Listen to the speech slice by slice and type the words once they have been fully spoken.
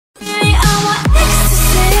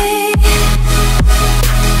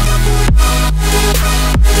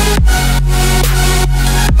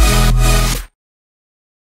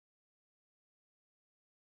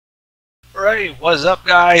Alright, what's up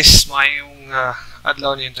guys? Mayong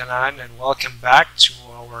adlaw niyong tanan and welcome back to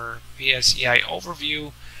our PSEI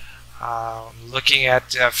overview. Looking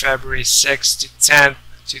at February 6th to 10th,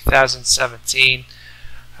 2017.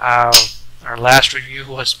 Our last review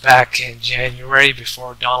was back in January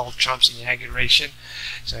before Donald Trump's inauguration.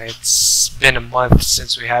 So it's been a month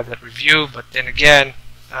since we had that review, but then again,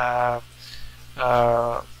 that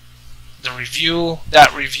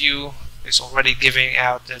review is already giving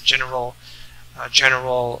out the general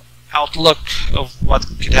outlook of what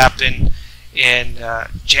could happen in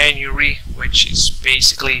January, which is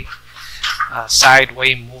basically a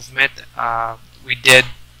sideways movement. We did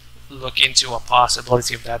look into a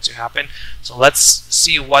possibility of that to happen. So let's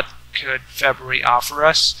see what could February offer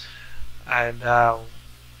us and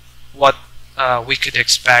what we could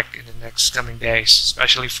expect in the next coming days,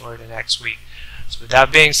 especially for the next week. So with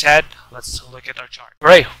that being said, let's look at our chart.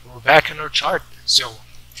 Right, we're back in our chart. So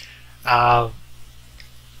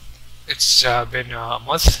it's been a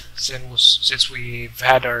month since we've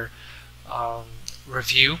had our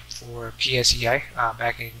review for PSEI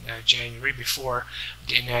back in January before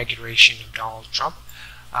the inauguration of Donald Trump.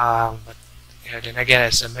 But then again,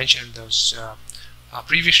 as I mentioned, those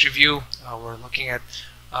previous review, we're looking at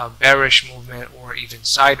bearish movement or even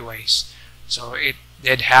sideways. So it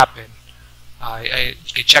did happen. You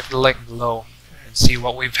can check the link below and see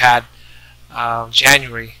what we've had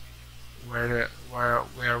January, where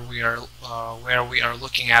we are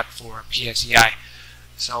looking at for PSEI.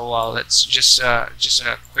 So let's just a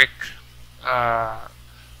quick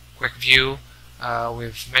view.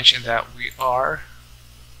 We've mentioned that we are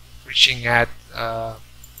reaching at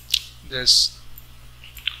this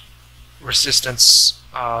resistance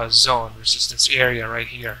zone, resistance area right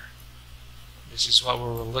here. This is what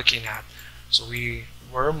we're looking at. So we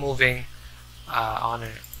were moving on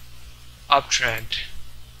an uptrend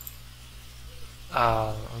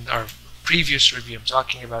on our previous review. I'm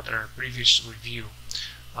talking about our previous review,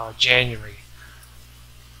 January.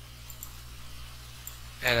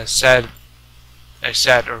 And I said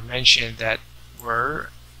or mentioned that we're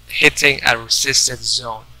hitting a resistance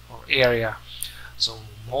zone or area. So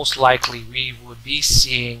most likely we would be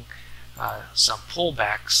seeing some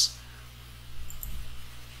pullbacks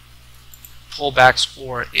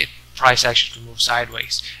or price action to move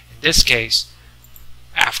sideways. In this case,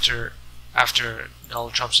 after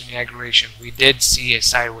Donald Trump's inauguration, we did see a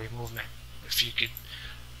sideways movement. If you could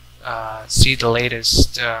see the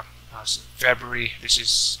latest February, this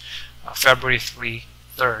is February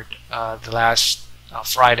 3rd, the last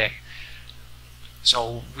Friday.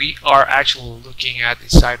 So we are actually looking at a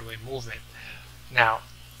sideways movement. Now,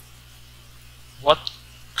 what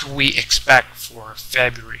could we expect for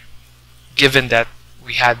February, given that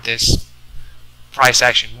we had this price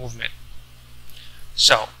action movement?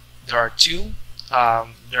 So there are two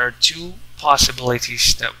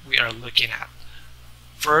possibilities that we are looking at.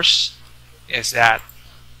 First is that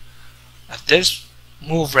at this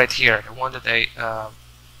move right here, the one that I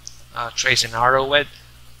trace an arrow with,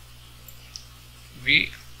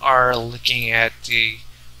 we are looking at the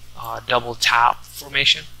double top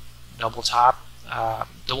formation. Double top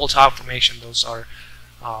formation. Those are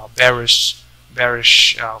bearish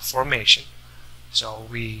formation. So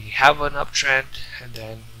we have an uptrend, and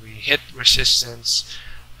then we hit resistance,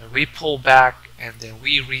 and we pull back, and then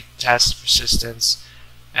we retest resistance,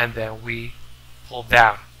 and then we pull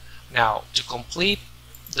down. Now, to complete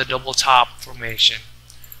the double top formation,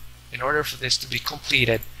 in order for this to be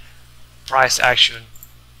completed, price action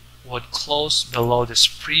would close below this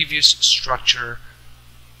previous structure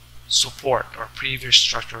support or previous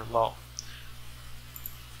structure low.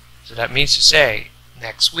 So that means to say,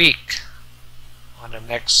 next week, on the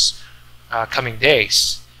next coming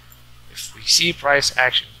days, if we see price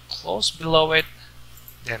action close below it,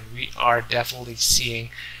 then we are definitely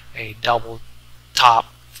seeing a double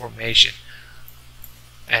top formation.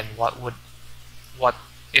 And what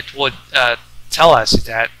it would tell us is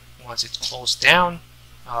that once it closed down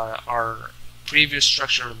our previous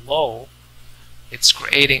structure low, it's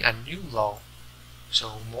creating a new low.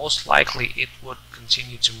 So most likely it would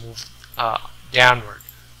continue to move downward.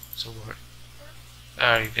 So we're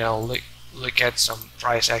gonna look at some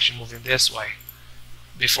price action moving this way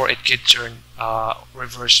before it could turn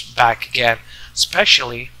reverse back again,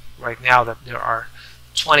 especially right now that there are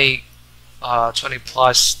 20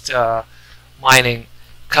 plus mining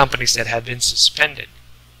companies that have been suspended,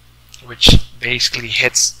 which basically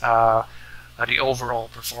hits the overall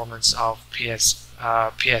performance of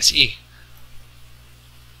PSE.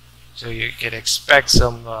 So you can expect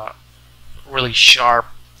some really sharp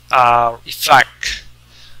effect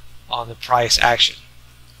on the price action.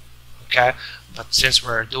 Okay, but since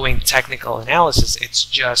we're doing technical analysis, it's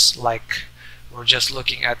just like we're just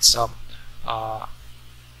looking at some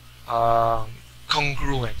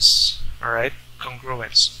congruence. All right,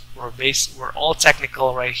 congruence. We're all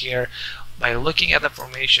technical right here by looking at the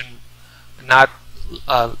formation, not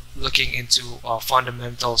looking into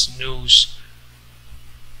fundamentals, news.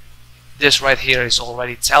 This right here is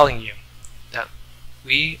already telling you that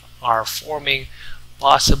we are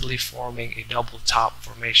possibly forming a double top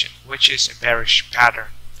formation, which is a bearish pattern.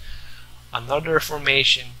 Another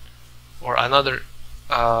formation or another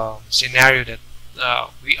scenario that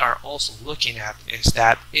we are also looking at is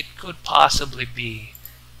that it could possibly be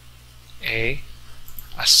a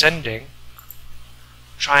ascending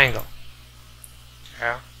triangle.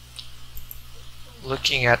 Okay?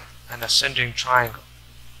 Looking at an ascending triangle.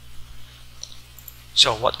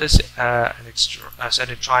 So what does an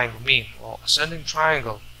ascending triangle mean? Well, ascending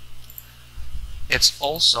triangle, it's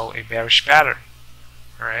also a bearish pattern.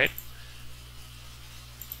 Alright?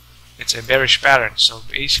 It's a bearish pattern. So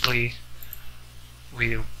basically,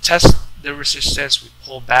 we test the resistance, we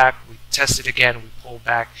pull back, we test it again, we pull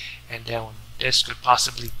back, and then this could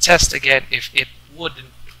possibly test again. If it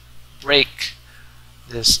wouldn't break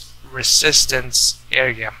this resistance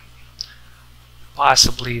area,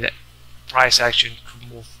 possibly the price action could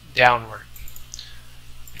move downward.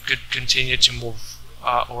 It could continue to move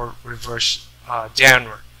or reverse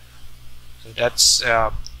downward. So that's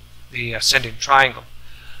the ascending triangle.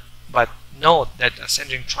 But note that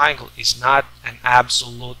ascending triangle is not an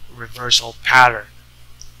absolute reversal pattern.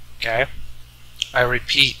 Okay? I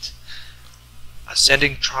repeat,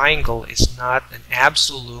 ascending triangle is not an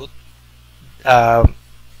absolute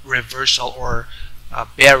reversal or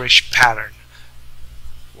bearish pattern.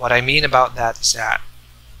 What I mean about that is that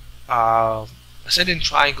ascending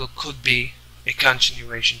triangle could be a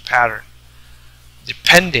continuation pattern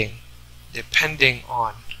depending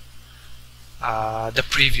on the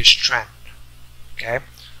previous trend. Okay,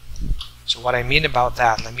 so what I mean about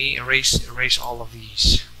that, let me erase all of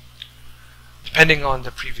these. Depending on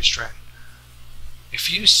the previous trend,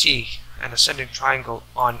 if you see an ascending triangle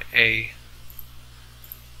on a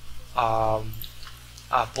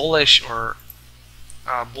bullish or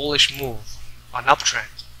bullish move, an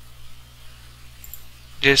uptrend,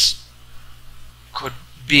 this could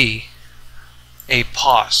be a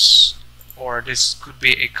pause, or this could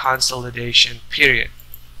be a consolidation period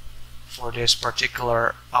for this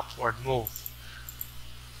particular upward move.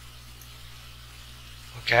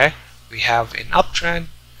 Okay, we have an uptrend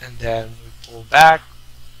and then we pull back,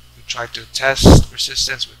 we try to test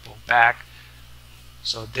resistance, we pull back.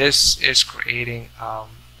 So this is creating a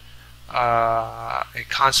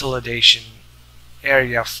consolidation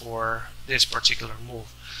area for this particular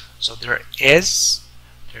move. So there is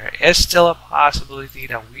still a possibility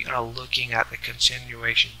that we are looking at a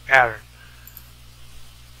continuation pattern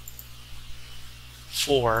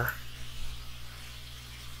for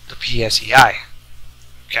the PSEI.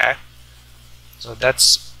 Okay, so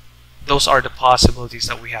those are the possibilities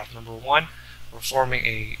that we have. Number one, we're forming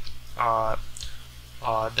a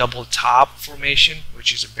double top formation,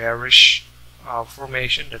 which is a bearish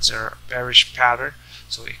formation. That's a bearish pattern.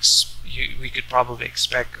 So we could probably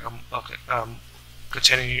expect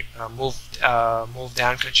continue move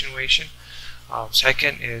down continuation.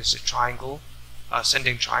 Second is a triangle,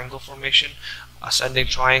 ascending triangle formation. Ascending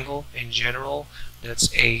triangle in general, that's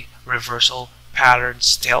a reversal pattern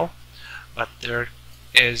still, but there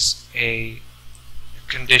is a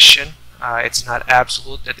condition. It's not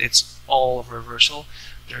absolute that it's all reversal.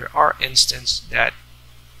 There are instances that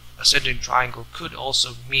ascending triangle could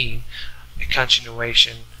also mean a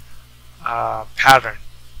continuation pattern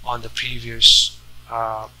on the previous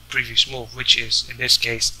move, which is in this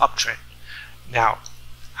case uptrend. Now,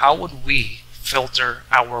 how would we filter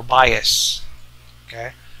our bias?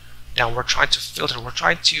 Okay, now we're trying to filter, we're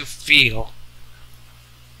trying to feel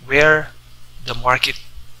where the market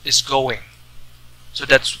is going. So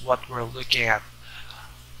that's what we're looking at.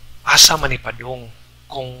 Asa man ipadung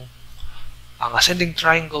kung ang ascending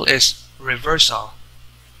triangle is reversal.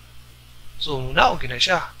 So naog na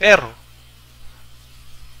siya. Pero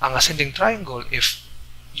ang ascending triangle, if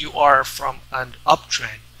you are from an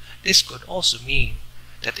uptrend, this could also mean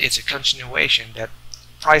that it's a continuation, that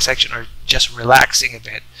price action are just relaxing a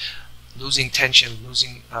bit, losing tension,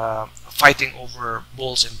 fighting over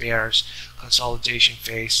bulls and bears, consolidation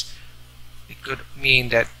phase. It could mean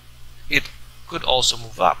that it could also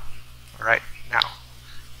move up. Alright, now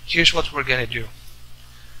here's what we're gonna do.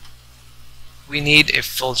 We need a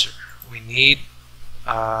filter. We need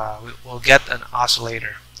we'll get an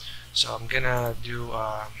oscillator. So I'm gonna do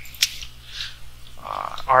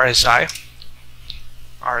RSI,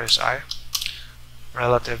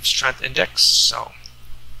 relative strength index. So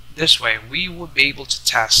this way we would be able to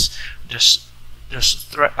test the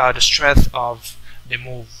strength of the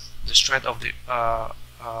move, the strength of the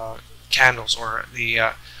candles, or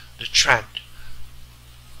the trend.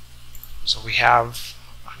 So we have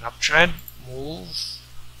an uptrend move,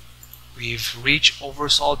 we've reached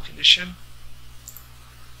oversold condition,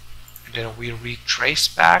 and then we retrace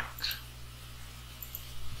back.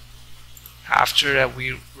 After that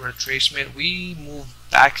retracement, we move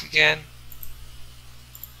back again,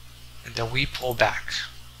 and then we pull back.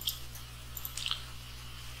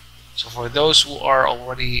 So for those who are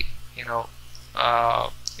already,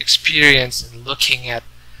 experienced in looking at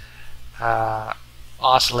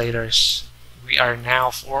oscillators, we are now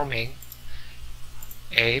forming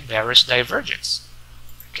a bearish divergence.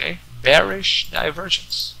 Okay, bearish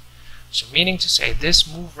divergence. So meaning to say, this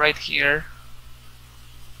move right here,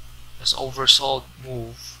 this oversold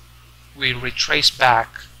move, we retrace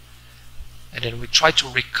back and then we try to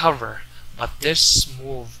recover, but this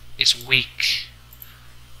move is weak.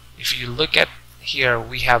 If you look at here,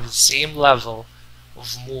 we have the same level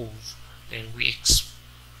of move, then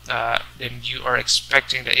then you are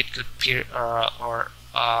expecting that it could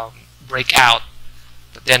break out,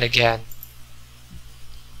 but then again,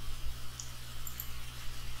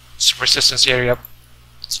 it's resistance area,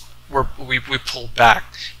 we pull back.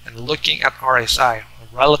 And looking at RSI,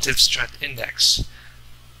 relative strength index,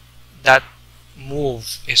 that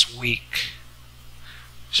move is weak.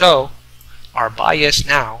 So our bias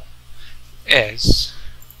now is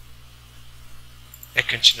a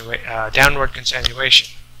downward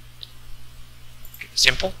continuation.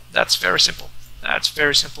 Simple? That's very simple. That's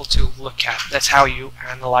very simple to look at. That's how you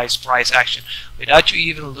analyze price action without you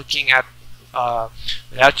even looking at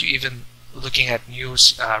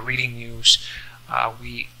news, reading news.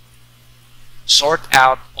 We sort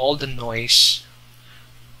out all the noise.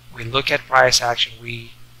 We look at price action.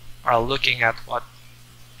 We are looking at what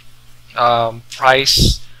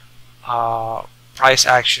price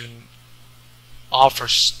action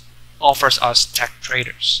offers us tech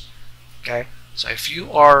traders. Okay, so if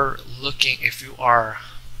you are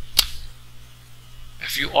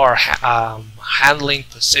handling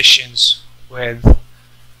positions with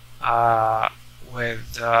handling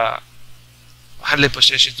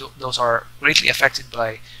positions, those are greatly affected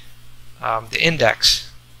by the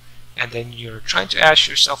index, and then you're trying to ask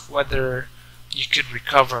yourself whether you could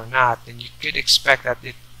recover or not, then you could expect that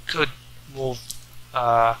it could move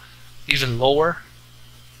even lower.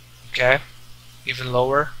 Okay, even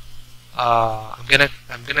lower. I'm gonna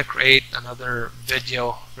create another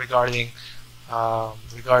video regarding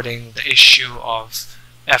the issue of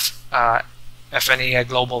FNEI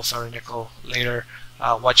Global Ferronickel later.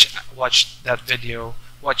 Watch that video.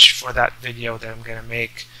 Watch for that video that I'm gonna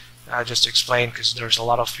make, just to explain, because there's a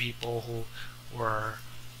lot of people who were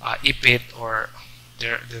IPIT, or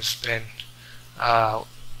they've been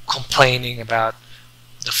complaining about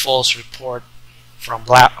the false report from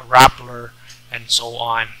Rappler and so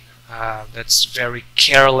on. That's very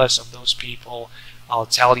careless of those people. I'll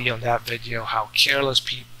tell you on that video how careless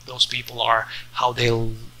those people are, how they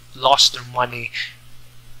lost their money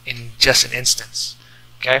in just an instance.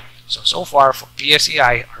 Okay, so far for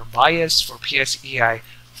PSEI, our bias for PSEI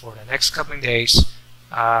for the next coming days,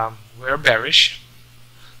 we're bearish.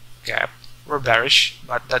 Okay, we're bearish,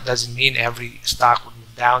 but that doesn't mean every stock would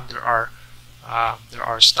move down. There are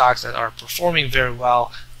stocks that are performing very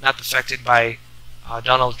well, not affected by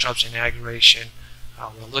Donald Trump's inauguration.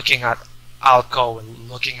 We're looking at Alco, we're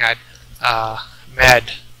looking at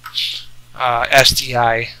Med,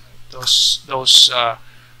 STI, those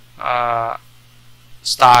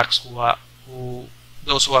stocks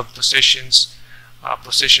those who have positions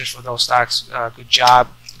for those stocks. Good job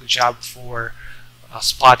for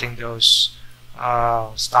spotting those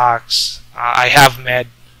stocks. I have Med,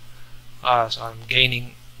 so I'm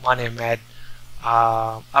gaining money in Med.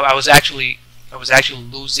 I was actually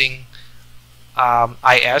losing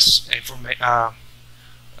IS.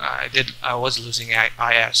 I was losing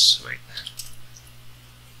IS. Wait.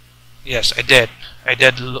 Yes, I did.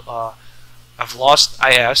 I've lost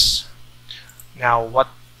IS. Now what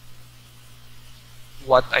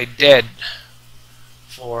I did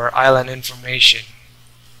for island information,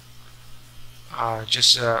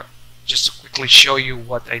 just to quickly show you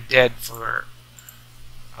what I did for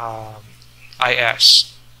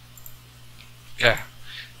IS. Okay.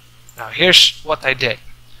 Now here's what I did.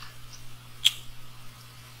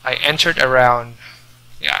 I entered around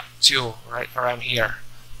 2, right around here.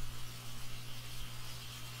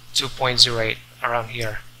 2.08 around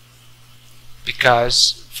here.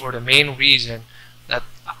 because for the main reason that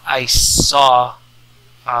I saw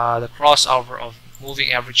the crossover of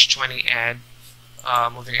moving average 20 and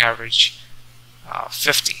moving average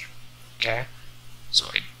 50. Okay, so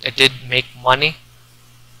I did make money.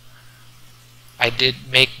 I did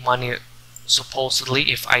make money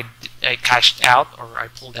supposedly if I cashed out or I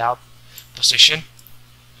pulled out position.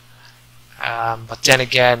 But then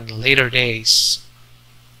again, later days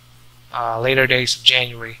of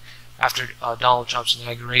January, after Donald Trump's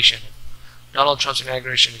inauguration. Donald Trump's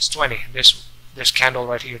inauguration is 20. This candle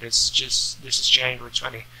right here, this is January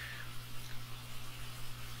 20.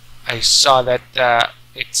 I saw that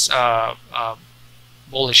it's a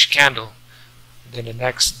bullish candle. Then the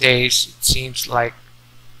next days it seems like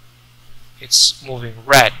it's moving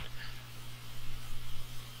red.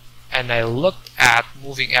 And I looked at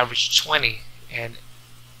moving average 20 and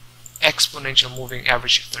exponential moving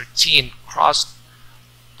average 13 crossed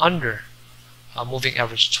under moving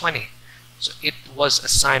average 20. So it was a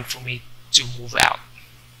sign for me to move out.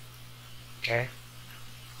 Okay,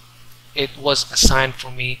 it was a sign for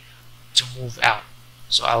me to move out.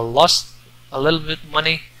 So I lost a little bit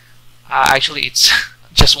money. Actually, it's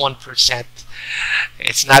just 1%.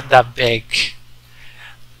 It's not that big.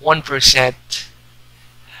 1%.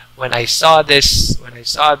 When I saw this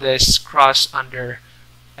cross under,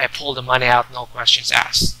 I pulled the money out, no questions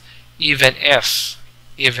asked. Even if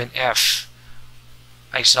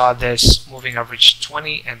I saw this moving average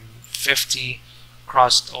 20 and 50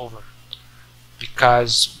 crossed over,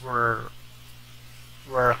 because we're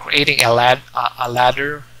creating a ladder.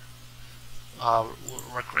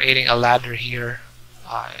 We're creating a ladder here.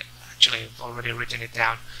 Actually, I've already written it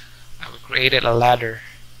down. We created a ladder,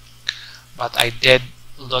 but I did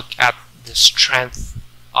look at the strength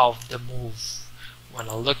of the move. When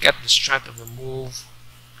I look at the strength of the move,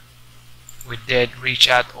 we did reach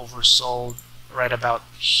out oversold right about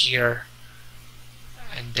here,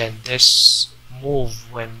 and then this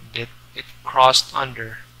move, when it crossed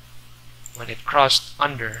under,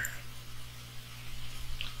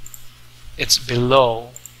 it's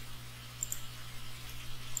below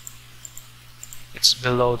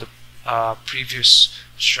the previous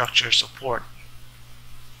structure support.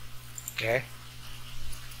 Okay,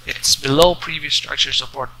 it's below previous structure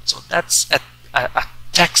support, so that's a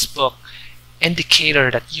textbook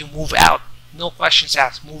indicator that you move out. No questions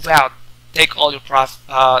asked. Move out. Take all your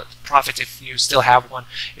profits if you still have one.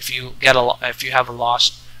 If you have a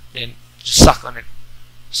loss, then just suck on it.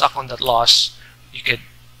 Suck on that loss. You could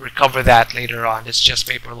recover that later on. It's just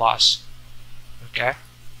paper loss. Okay.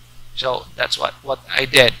 So that's what I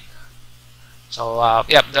did. So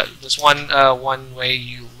yeah, that's one way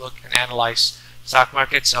you look and analyze stock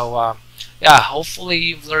market. So yeah, hopefully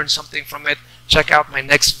you've learned something from it. Check out my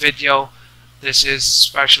next video. This is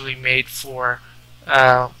specially made for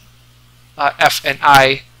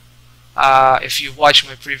FNI. If you watch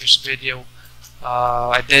my previous video,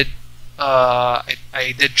 I did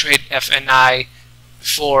trade FNI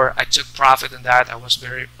before. I took profit in that. I was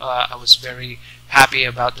very happy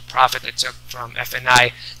about the profit I took from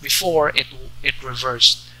FNI before it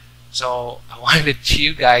reversed. So I wanted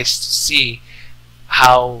you guys to see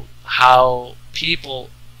how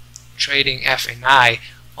people trading FNI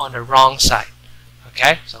on the wrong side.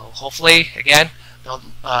 Okay, so hopefully, again,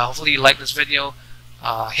 hopefully you like this video.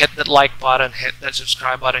 Hit that like button, hit that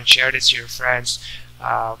subscribe button, share this to your friends,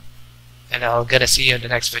 and I'm gonna see you in the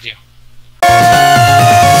next video.